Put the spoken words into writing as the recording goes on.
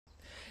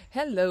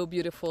Hello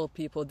beautiful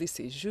people, this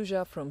is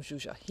Zsuzsa from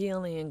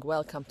ThetaHealing.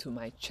 Welcome to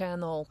my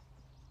channel.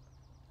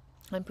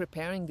 I'm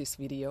preparing this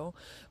video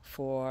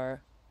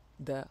for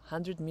the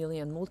 100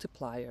 Million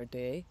Multiplier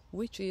Day,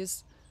 which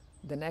is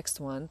the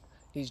next one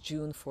is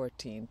June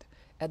 14th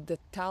at the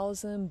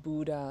 1000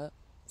 Buddha's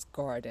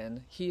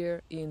Garden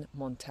here in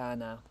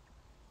Montana.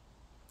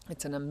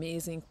 It's an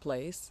amazing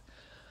place.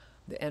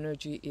 The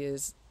energy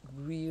is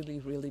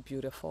really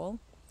beautiful.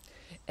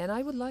 And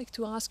I would like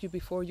to ask you,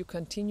 before you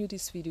continue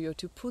this video,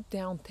 to put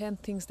down 10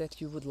 things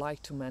that you would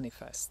like to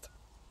manifest.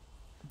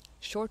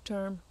 Short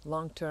term,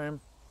 long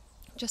term,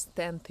 just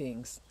 10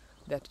 things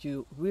that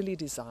you really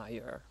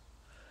desire.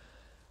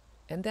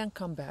 And then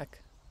come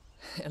back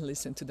and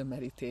listen to the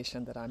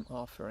meditation that I'm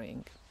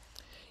offering.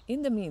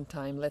 In the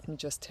meantime, let me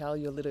just tell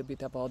you a little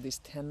bit about these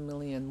 10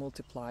 million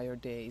multiplier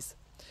days.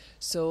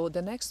 So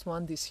the next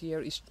one this year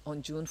is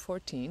on June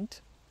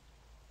 14th.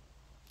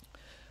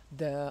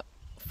 The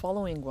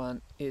following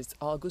one is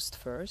August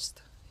 1st,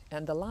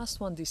 and the last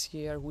one this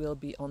year will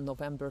be on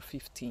November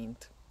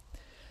 15th.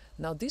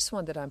 Now this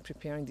one that I'm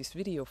preparing this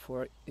video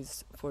for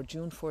is for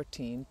June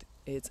 14th.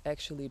 It's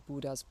actually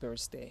Buddha's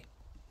birthday.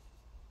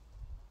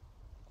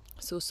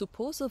 So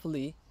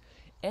supposedly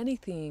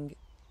anything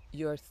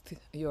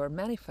you're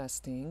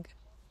manifesting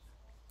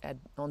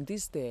on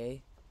this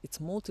day,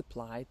 it's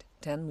multiplied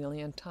 10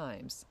 million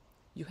times.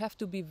 You have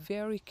to be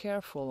very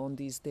careful on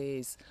these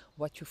days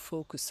what you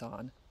focus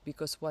on,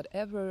 because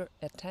whatever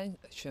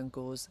attention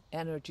goes,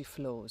 energy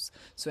flows.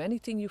 So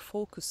anything you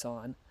focus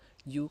on,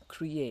 you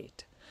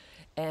create.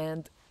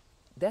 And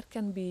that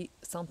can be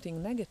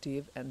something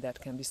negative and that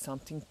can be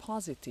something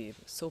positive.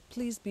 So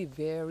please be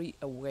very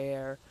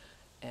aware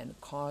and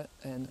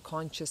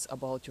conscious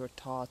about your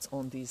thoughts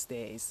on these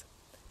days,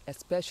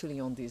 especially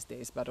on these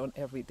days, but on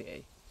every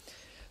day.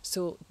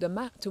 So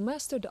to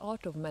master the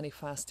art of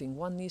manifesting,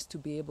 one needs to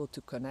be able to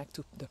connect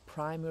to the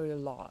primary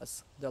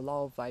laws, the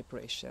law of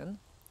vibration,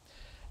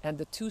 and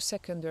the two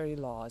secondary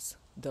laws,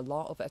 the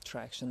law of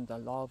attraction, the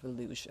law of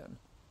illusion.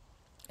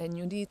 And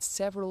you need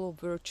several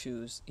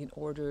virtues in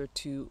order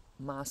to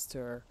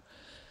master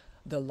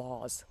the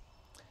laws.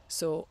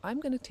 So I'm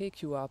going to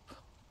take you up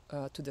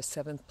to the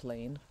 7th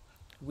plane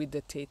with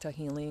the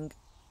ThetaHealing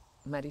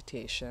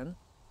meditation.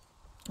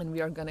 And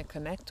we are going to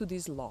connect to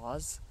these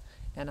laws,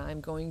 and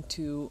I'm going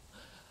to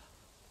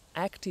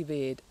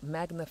activate,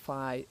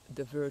 magnify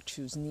the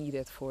virtues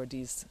needed for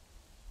these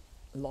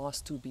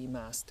laws to be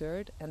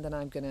mastered, and then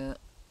I'm gonna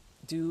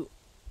do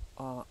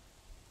a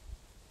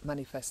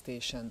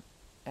manifestation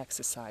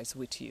exercise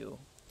with you,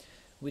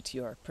 with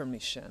your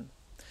permission.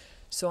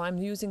 So I'm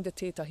using the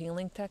Theta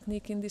Healing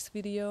technique in this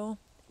video.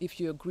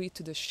 If you agree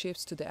to the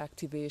shifts, to the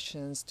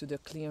activations, to the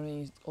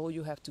clearing, all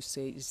you have to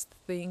say is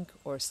think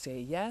or say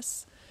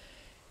yes,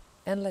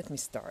 and let me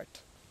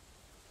start.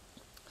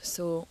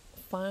 So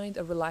find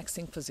a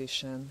relaxing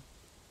position,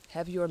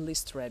 have your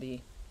list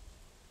ready.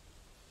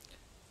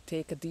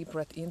 Take a deep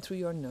breath in through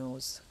your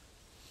nose,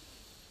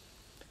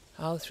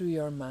 out through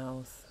your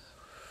mouth.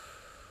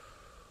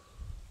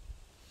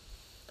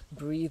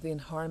 Breathe in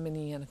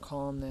harmony and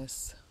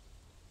calmness,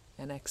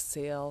 and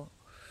exhale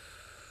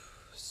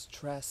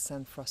stress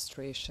and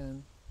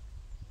frustration.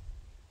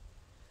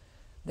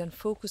 Then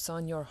focus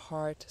on your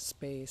heart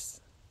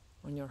space,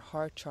 on your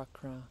heart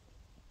chakra,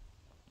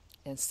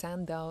 and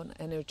send down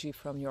energy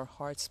from your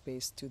heart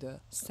space to the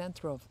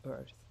center of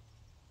earth.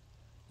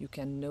 You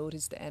can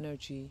notice the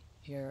energy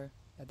here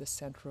at the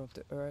center of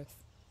the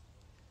earth,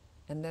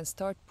 and then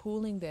start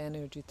pulling the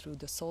energy through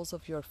the soles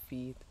of your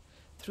feet,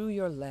 through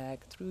your leg,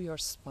 through your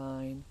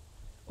spine,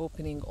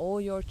 opening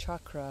all your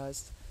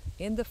chakras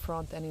in the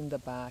front and in the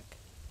back.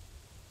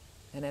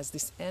 And as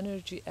this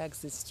energy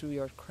exits through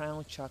your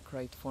crown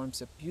chakra, it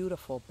forms a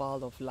beautiful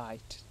ball of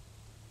light.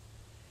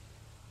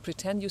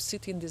 Pretend you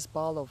sit in this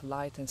ball of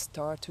light and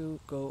start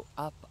to go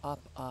up, up,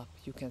 up.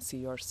 You can see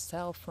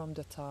yourself from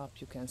the top,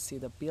 you can see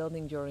the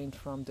building you're in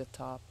from the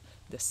top,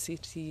 the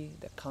city,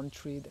 the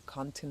country, the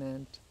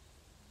continent.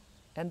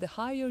 And the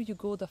higher you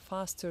go, the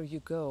faster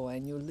you go,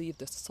 and you leave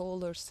the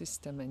solar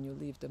system and you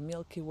leave the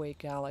Milky Way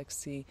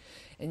galaxy,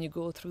 and you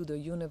go through the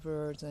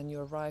universe, and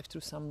you arrive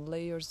through some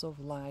layers of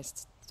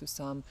lights, to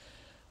some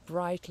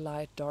bright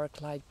light,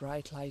 dark light,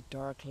 bright light,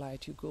 dark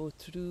light. You go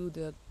through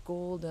the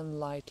golden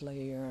light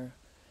layer,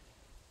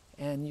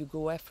 and you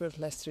go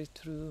effortlessly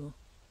through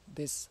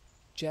this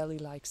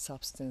jelly-like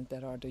substance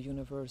that are the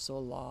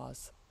universal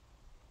laws.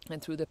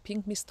 And through the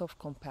pink mist of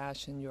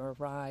compassion, you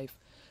arrive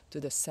to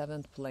the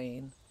 7th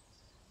plane,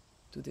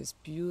 to this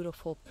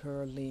beautiful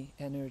pearly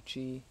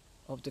energy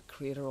of the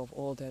creator of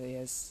all that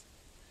is.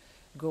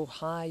 Go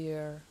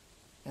higher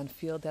and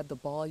feel that the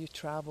ball you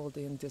traveled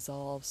in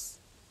dissolves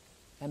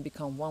and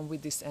become one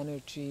with this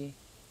energy.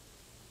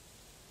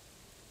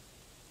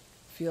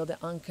 Feel the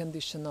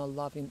unconditional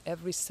love in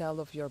every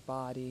cell of your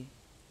body,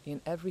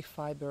 in every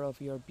fiber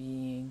of your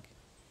being.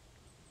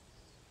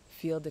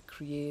 Feel the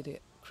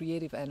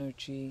creative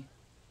energy.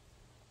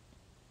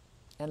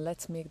 And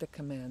let's make the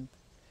command.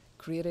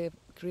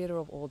 Creator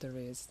of all there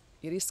is,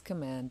 it is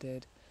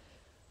commanded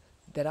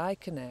that I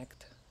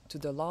connect to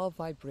the law of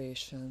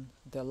vibration,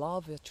 the law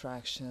of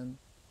attraction,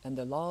 and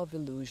the law of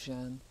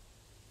illusion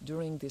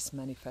during this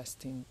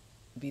manifesting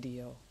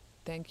video.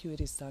 Thank you,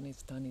 it is done,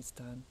 it's done, it's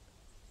done.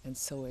 And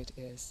so it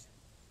is.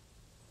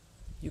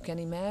 You can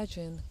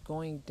imagine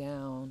going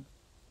down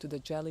to the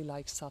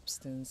jelly-like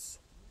substance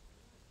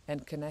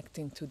and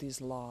connecting to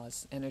these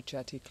laws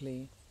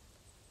energetically.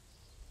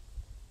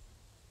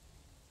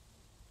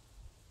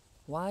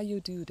 While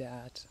you do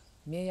that,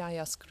 may I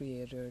ask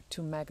Creator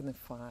to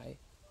magnify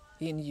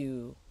in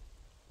you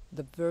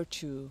the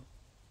virtue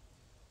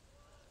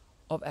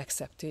of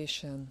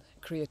acceptation,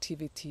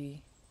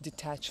 creativity,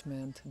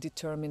 detachment,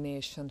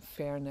 determination,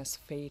 fairness,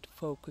 faith,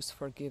 focus,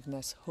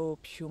 forgiveness,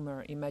 hope,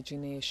 humor,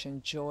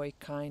 imagination, joy,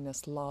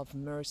 kindness, love,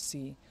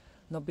 mercy,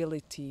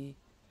 nobility,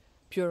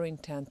 pure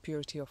intent,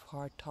 purity of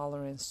heart,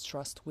 tolerance,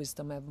 trust,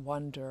 wisdom, and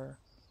wonder.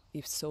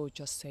 If so,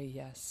 just say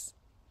yes.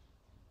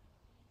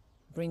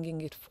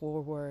 Bringing it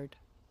forward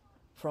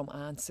from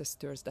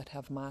ancestors that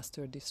have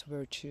mastered these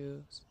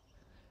virtues.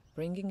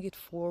 Bringing it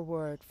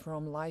forward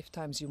from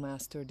lifetimes you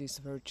mastered these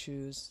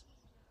virtues.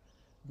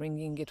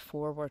 Bringing it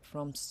forward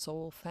from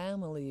soul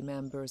family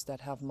members that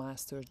have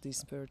mastered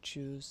these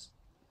virtues.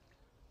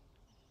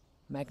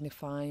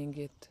 Magnifying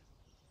it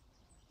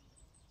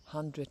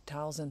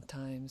 100,000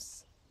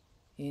 times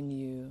in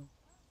you.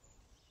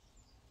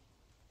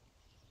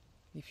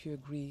 If you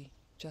agree,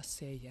 just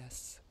say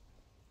yes.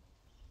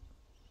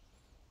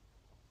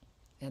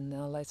 And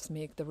now let's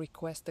make the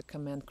request, the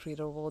command.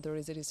 Creator of all there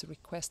is, it is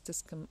request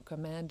is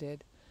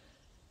commanded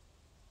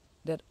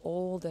that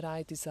all that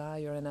I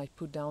desire and I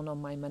put down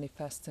on my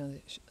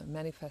manifesting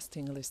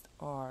list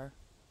are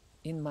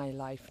in my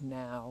life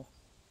now.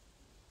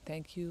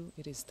 Thank you,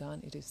 it is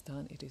done, it is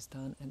done, it is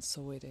done, and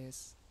so it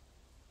is.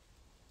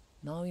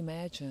 Now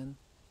imagine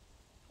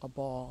a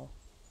ball.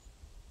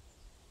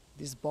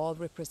 This ball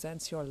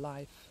represents your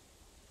life.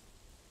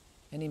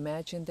 And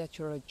imagine that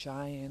you're a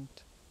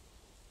giant.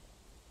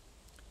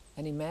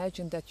 And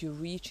imagine that you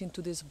reach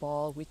into this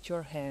ball with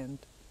your hand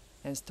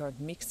and start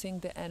mixing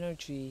the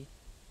energy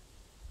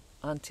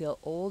until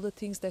all the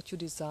things that you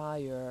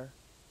desire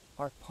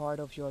are part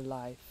of your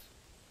life.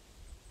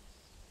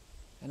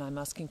 And I'm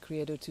asking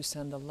Creator to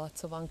send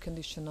lots of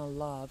unconditional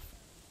love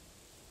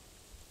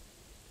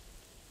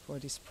for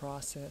this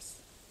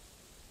process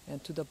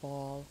and to the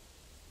ball.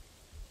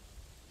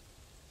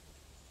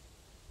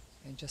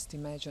 And just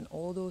imagine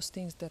all those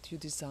things that you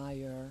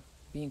desire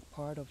being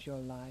part of your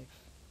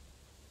life.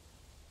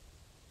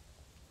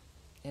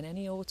 And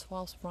any oaths,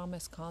 false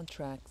promise,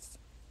 contracts,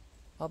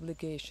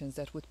 obligations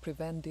that would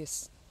prevent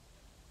this,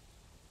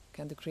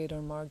 can the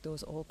Creator mark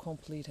those all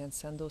complete and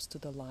send those to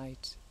the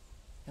light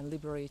and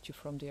liberate you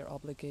from their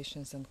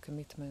obligations and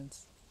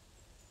commitments?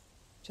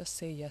 Just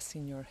say yes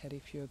in your head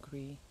if you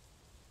agree.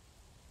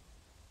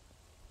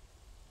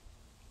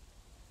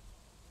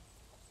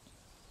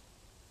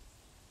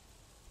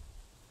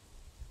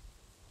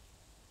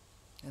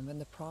 And when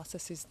the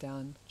process is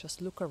done,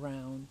 just look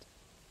around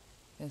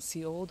and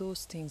see all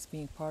those things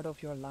being part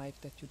of your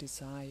life that you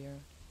desire.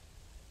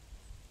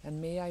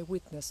 And may I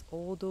witness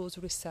all those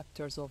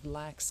receptors of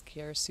lack,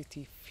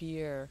 scarcity,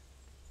 fear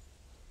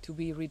to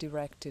be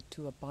redirected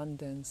to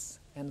abundance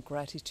and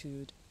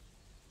gratitude.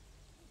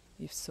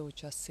 If so,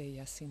 just say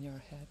yes in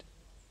your head.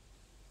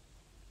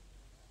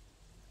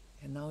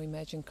 And now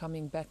imagine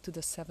coming back to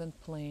the seventh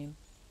plane,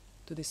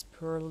 to this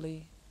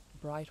pearly,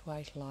 bright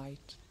white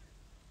light.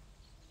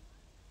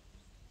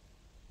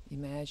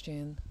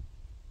 Imagine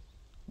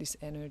this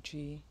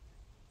energy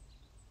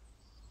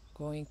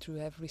going through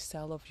every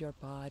cell of your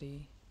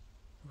body.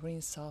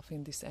 Rinse off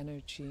in this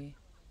energy.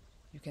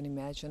 You can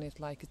imagine it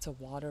like it's a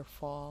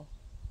waterfall.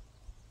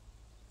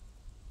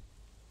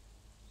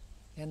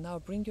 And now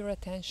bring your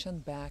attention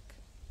back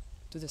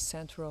to the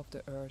center of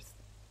the earth.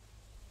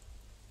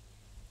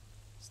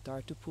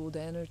 Start to pull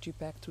the energy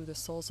back through the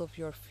soles of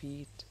your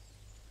feet.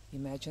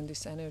 Imagine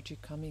this energy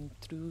coming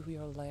through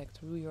your leg,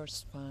 through your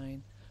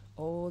spine,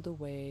 all the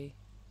way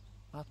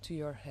up to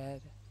your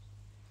head.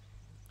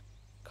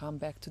 Come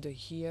back to the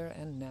here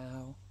and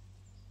now.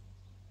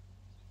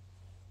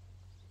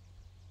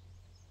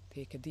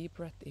 Take a deep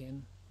breath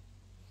in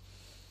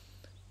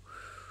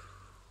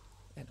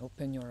and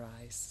open your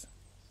eyes.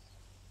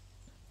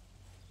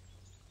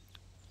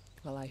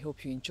 Well, I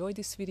hope you enjoyed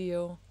this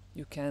video.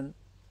 You can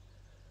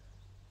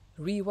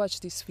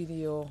rewatch this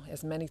video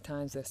as many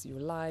times as you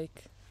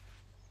like.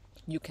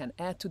 You can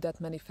add to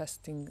that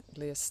manifesting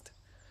list.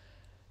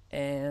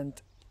 And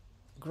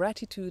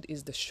gratitude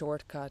is the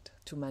shortcut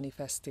to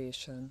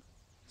manifestation.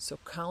 So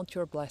count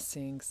your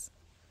blessings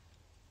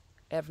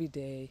every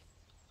day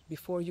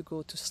before you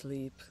go to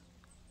sleep.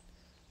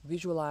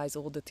 Visualize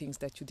all the things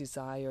that you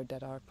desire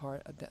that are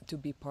to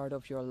be part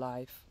of your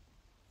life.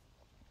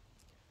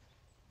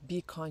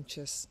 Be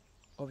conscious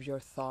of your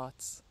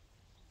thoughts.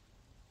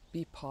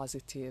 Be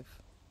positive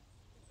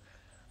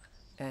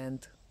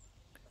and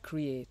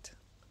create,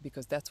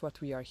 because that's what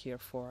we are here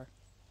for.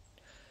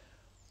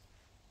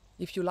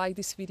 If you like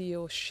this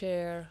video,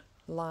 share,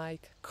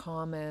 like,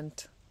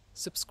 comment,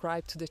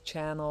 subscribe to the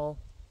channel,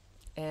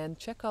 and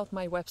check out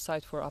my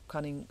website for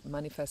upcoming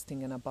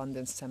manifesting and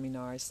abundance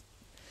seminars.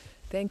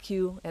 Thank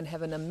you and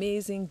have an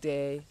amazing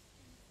day.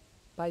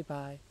 Bye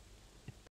bye.